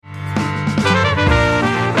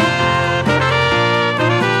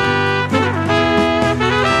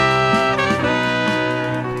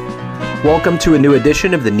Welcome to a new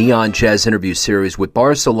edition of the Neon Jazz Interview Series with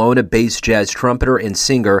Barcelona-based jazz trumpeter and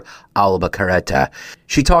singer Alba Careta.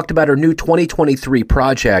 She talked about her new 2023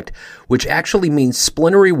 project, which actually means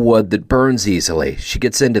splintery wood that burns easily. She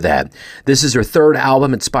gets into that. This is her third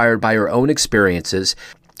album inspired by her own experiences,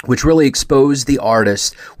 which really exposed the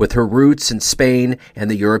artist with her roots in Spain and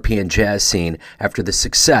the European jazz scene after the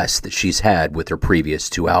success that she's had with her previous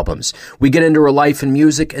two albums. We get into her life and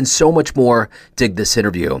music and so much more. Dig this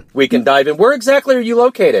interview. We can dive in. Where exactly are you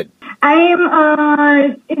located? I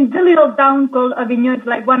am in the little town called Aviñó. It's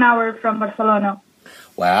like 1 hour from Barcelona.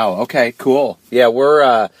 Wow. Okay, cool. Yeah,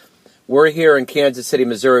 we're here in Kansas City,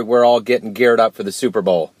 Missouri. We're all getting geared up for the Super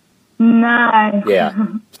Bowl. Nice. Yeah.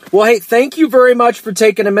 Well, hey, thank you very much for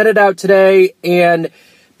taking a minute out today. And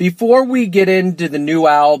before we get into the new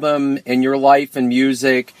album and your life and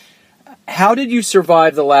music, how did you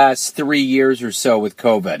survive the last 3 years or so with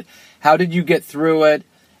COVID? How did you get through it?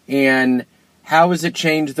 And how has it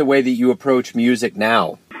changed the way that you approach music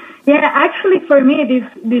now? Yeah, actually for me,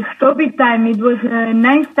 this COVID time, it was a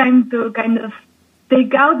nice time to kind of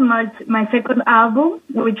take out my second album,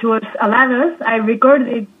 which was Aladas. I recorded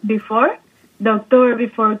it before, the October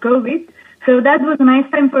before COVID. So that was a nice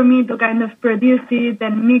time for me to kind of produce it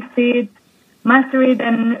and mix it, master it,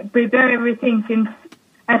 and prepare everything, since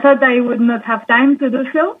I thought I would not have time to do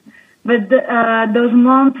so. But those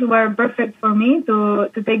months were perfect for me to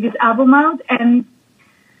take this album out. And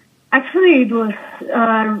actually it was,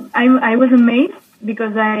 I was amazed,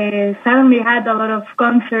 because I suddenly had a lot of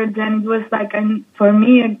concerts, and it was like, for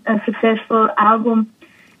me, a successful album,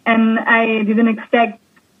 and I didn't expect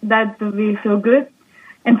that to be so good.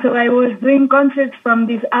 And so I was doing concerts from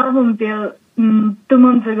this album till 2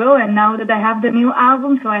 months ago, and now that I have the new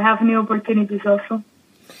album, so I have new opportunities also.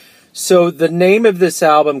 So the name of this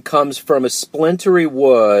album comes from a splintery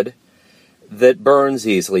wood that burns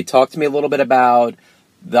easily. Talk to me a little bit about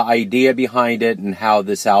the idea behind it and how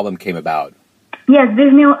this album came about. Yes,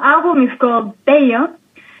 this new album is called Teio,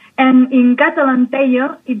 and in Catalan,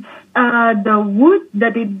 Teio, it's the wood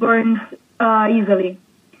that it burns easily.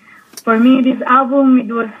 For me, this album,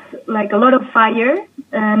 it was like a lot of fire,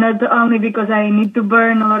 not only because I need to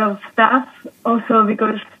burn a lot of stuff, also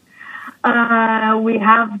because we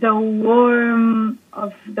have the warmth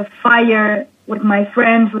of the fire with my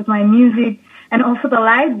friends, with my music, and also the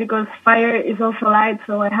light, because fire is also light,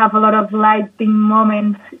 so I have a lot of lighting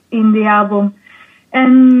moments in the album.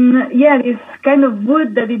 And yeah, this kind of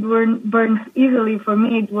wood that it burns easily, for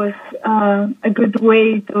me, it was a good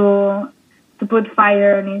way to put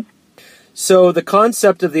fire on it. So the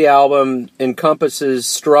concept of the album encompasses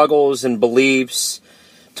struggles and beliefs.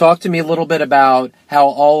 Talk to me a little bit about how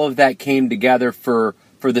all of that came together for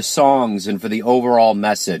the songs and for the overall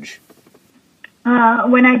message.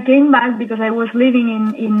 When I came back, because I was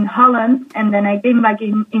living in Holland, and then I came back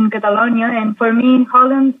in Catalonia, and for me in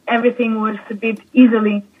Holland, everything was a bit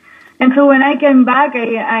easily. And so when I came back,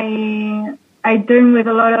 I turned with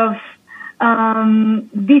a lot of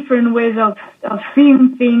different ways of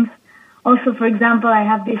seeing things. Also, for example, I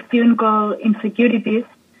have this tune called Insecurities.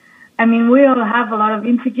 I mean, we all have a lot of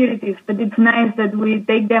insecurities, but it's nice that we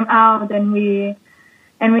take them out and we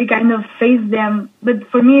kind of face them. But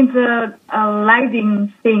for me, it's a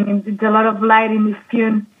lighting thing. It's a lot of light in this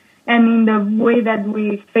tune and in the way that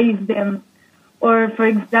we face them. Or, for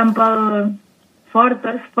example,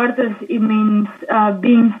 fortes. Fortes, it means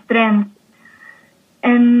being strength.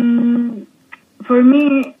 And for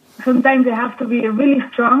me, sometimes I have to be really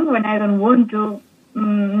strong when I don't want to,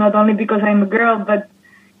 not only because I'm a girl, but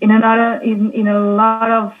in a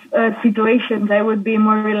lot of situations, I would be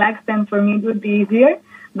more relaxed, and for me it would be easier.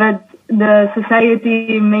 But the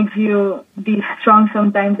society makes you be strong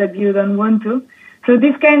sometimes that you don't want to. So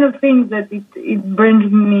these kind of things that it burns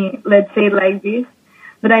me, let's say like this.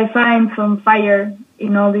 But I find some fire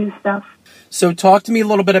in all this stuff. So talk to me a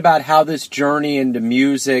little bit about how this journey into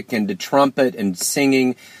music and to trumpet and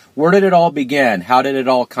singing, where did it all begin? How did it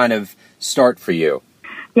all kind of start for you?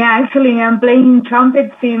 Yeah, actually, I'm playing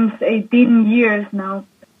trumpet since 18 years now.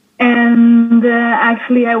 And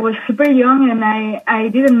actually, I was super young, and I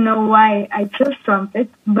didn't know why I chose trumpet.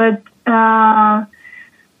 But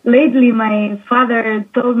lately, my father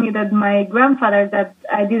told me that my grandfather that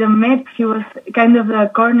I didn't met, he was kind of a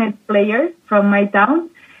cornet player from my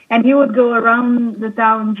town. And he would go around the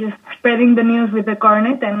town just spreading the news with the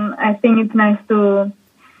cornet. And I think it's nice to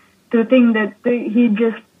think that he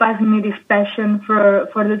just passed me this passion for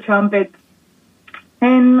the trumpet.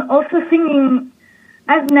 And also singing,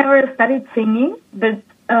 I've never started singing, but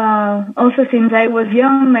also since I was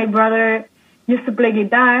young, my brother used to play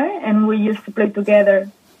guitar and we used to play together.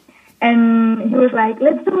 And he was like,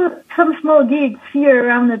 let's do some small gigs here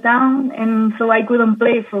around the town. And so I couldn't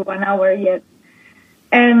play for 1 hour yet.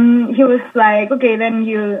 And he was like, okay, then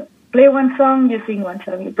you play one song, you sing one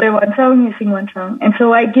song. You play one song, you sing one song. And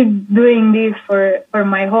so I keep doing this for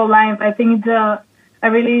my whole life. I think it's a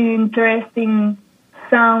really interesting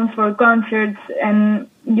sound for concerts, and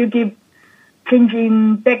you keep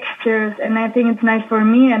changing textures. And I think it's nice for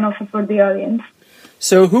me and also for the audience.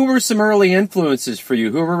 So who were some early influences for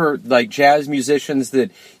you? Who were like jazz musicians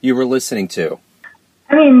that you were listening to?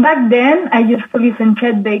 I mean, back then I used to listen to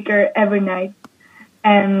Chet Baker every night.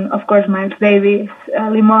 And of course, Miles Davis,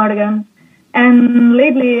 Lee Morgan. And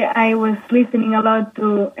lately I was listening a lot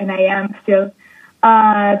to, and I am still,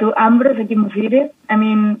 to Ambrose Ekimuzire. I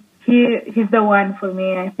mean, he's the one for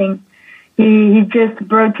me, I think. He just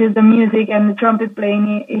approaches the music and the trumpet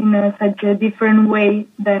playing in such a different way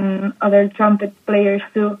than other trumpet players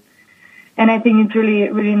do. And I think it's really,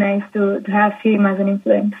 really nice to have him as an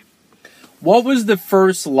influence. What was the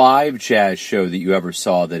first live jazz show that you ever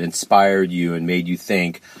saw that inspired you and made you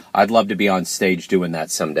think, I'd love to be on stage doing that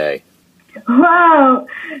someday? Wow,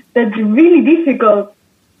 that's really difficult.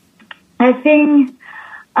 I think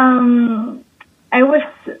I was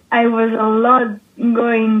a lot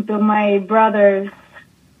going to my brother's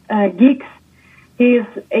gigs. He's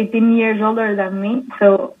 18 years older than me,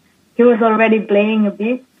 so he was already playing a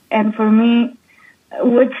bit. And for me,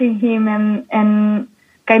 watching him and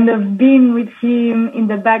kind of being with him in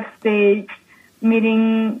the backstage,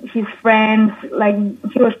 meeting his friends, like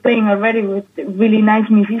he was playing already with really nice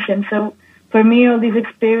musicians. So for me, all these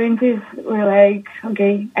experiences were like,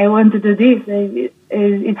 okay, I want to do this.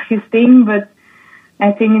 It's his thing, but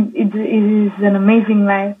I think it is an amazing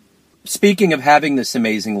life. Speaking of having this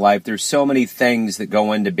amazing life, there's so many things that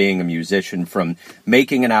go into being a musician, from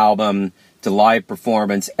making an album to live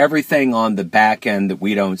performance, everything on the back end that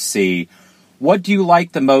we don't see. What do you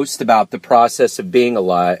like the most about the process of being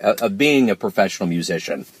a professional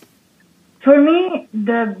musician? For me,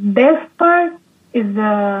 the best part is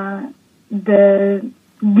the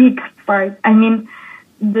gigs part. I mean,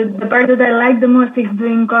 the part that I like the most is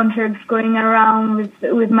doing concerts, going around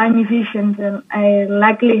with my musicians, and I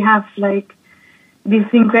luckily have like this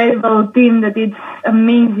incredible team that it's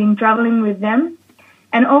amazing traveling with them.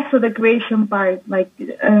 And also the creation part, like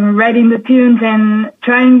writing the tunes and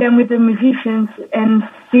trying them with the musicians and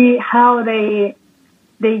see how they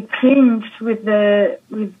changed with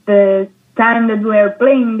the time that we are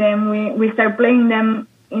playing them. We start playing them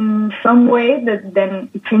in some way that then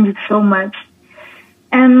it changes so much.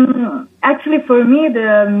 And actually for me,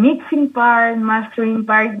 the mixing part, mastering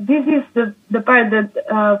part, this is the part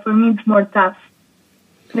that for me it's more tough.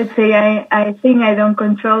 Let's say I think I don't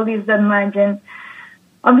control this that much, and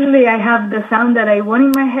obviously, I have the sound that I want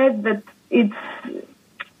in my head, but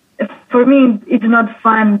for me, it's not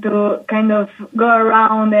fun to kind of go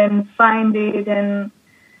around and find it,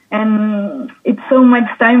 and it's so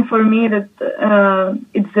much time for me that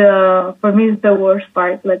for me it's the worst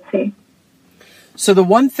part, let's say. So the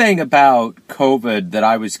one thing about COVID that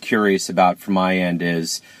I was curious about from my end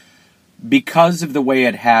is, because of the way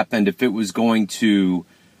it happened, if it was going to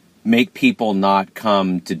make people not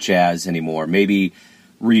come to jazz anymore, maybe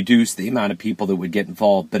reduce the amount of people that would get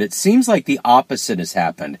involved. But it seems like the opposite has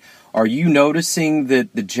happened. Are you noticing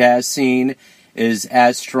that the jazz scene is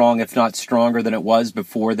as strong, if not stronger, than it was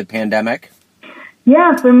before the pandemic?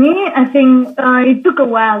 Yeah, for me, I think it took a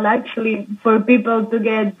while, actually, for people to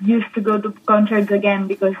get used to go to concerts again,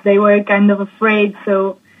 because they were kind of afraid.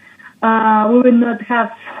 So we would not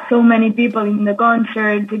have so many people in the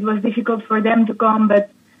concerts. It was difficult for them to come.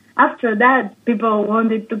 But after that, people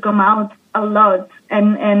wanted to come out a lot,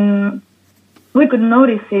 and we could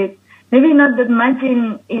notice it. Maybe not that much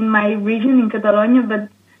in my region, in Catalonia, but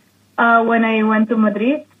when I went to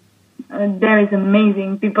Madrid, there is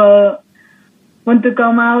amazing. People want to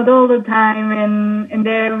come out all the time, and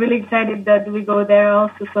they're really excited that we go there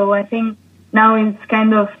also. So I think now it's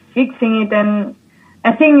kind of fixing it, and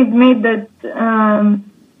I think it made that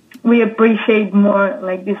we appreciate more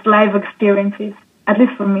like these live experiences, at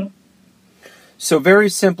least for me. So very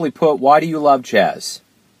simply put, why do you love jazz?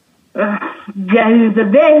 Jazz is the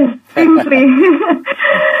best, simply.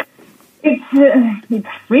 It's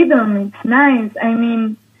freedom, it's nice. I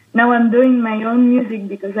mean, now I'm doing my own music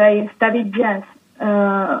because I studied jazz.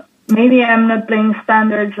 Maybe I'm not playing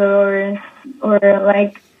standards or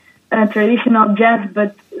like traditional jazz,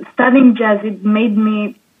 but studying jazz, it made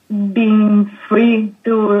me being free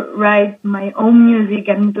to write my own music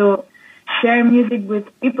and to share music with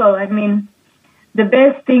people. I mean, the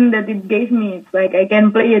best thing that it gave me is like I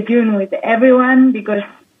can play a tune with everyone because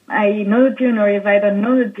I know the tune or if I don't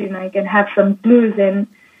know the tune, I can have some clues and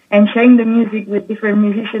sharing the music with different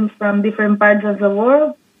musicians from different parts of the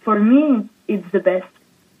world. For me, it's the best.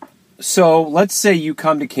 So let's say you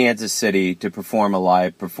come to Kansas City to perform a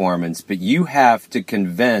live performance, but you have to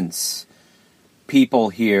convince people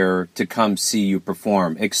here to come see you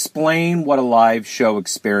perform. Explain what a live show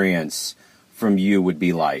experience from you would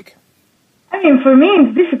be like. I mean, for me,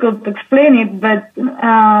 it's difficult to explain it, but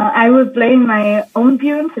I will play my own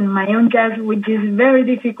tunes and my own jazz, which is very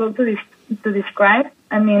difficult to describe.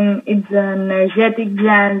 I mean, it's an energetic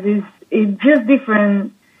jazz. It's just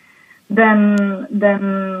different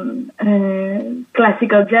than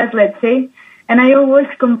classical jazz, let's say. And I always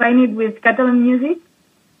combine it with Catalan music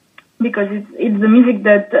because it's the music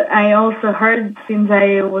that I also heard since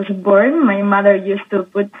I was born. My mother used to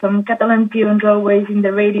put some Catalan tunes always in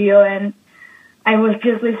the radio, and I was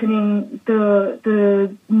just listening to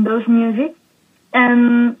those music.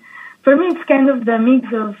 And for me, it's kind of the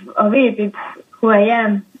mix of it. It's who I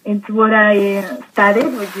am. It's what I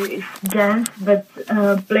studied, which is jazz, but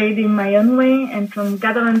played in my own way, and some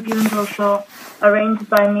Catalan tunes also arranged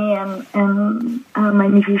by me and my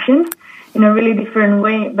musicians in a really different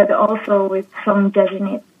way, but also with some jazz in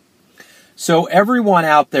it. So everyone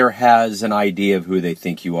out there has an idea of who they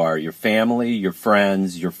think you are, your family, your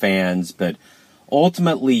friends, your fans, but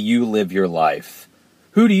ultimately you live your life.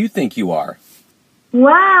 Who do you think you are?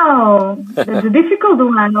 Wow, that's a difficult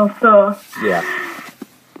one also. Yeah.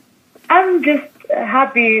 I'm just a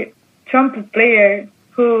happy trumpet player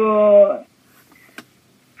who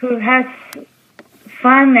has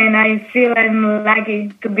fun, and I feel I'm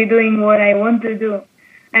lucky to be doing what I want to do.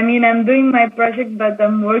 I mean, I'm doing my project, but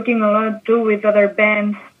I'm working a lot too with other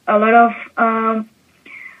bands, a lot of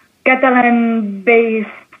Catalan-based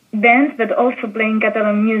bands, but also playing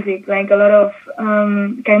Catalan music, like a lot of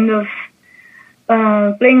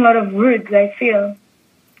playing a lot of roots, I feel.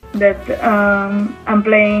 That I'm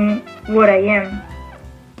playing what I am.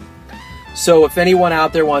 So if anyone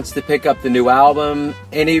out there wants to pick up the new album,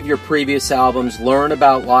 any of your previous albums, learn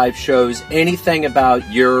about live shows, anything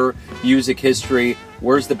about your music history,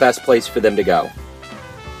 where's the best place for them to go?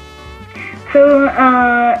 So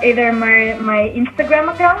either my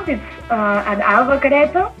Instagram account, it's at Alba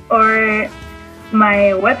Careta, or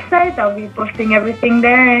my website, I'll be posting everything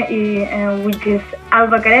there, which is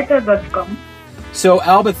albacareta.com. So,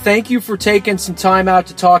 Alba, thank you for taking some time out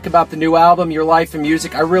to talk about the new album, your life and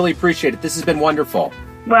music. I really appreciate it. This has been wonderful.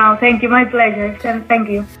 Well, thank you. My pleasure. Thank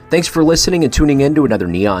you. Thanks for listening and tuning in to another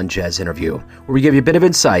Neon Jazz interview, where we give you a bit of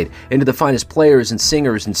insight into the finest players and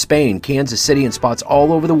singers in Spain, Kansas City, and spots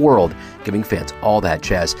all over the world, giving fans all that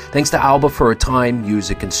jazz. Thanks to Alba for her time,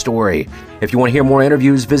 music, and story. If you want to hear more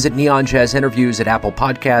interviews, visit Neon Jazz Interviews at Apple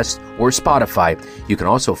Podcasts or Spotify. You can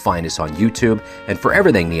also find us on YouTube. And for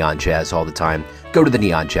everything Neon Jazz all the time, go to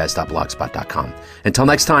theneonjazz.blogspot.com. Until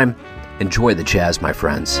next time, enjoy the jazz, my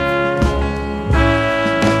friends.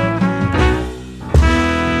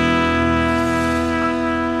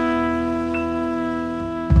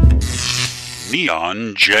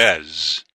 Neon Jazz.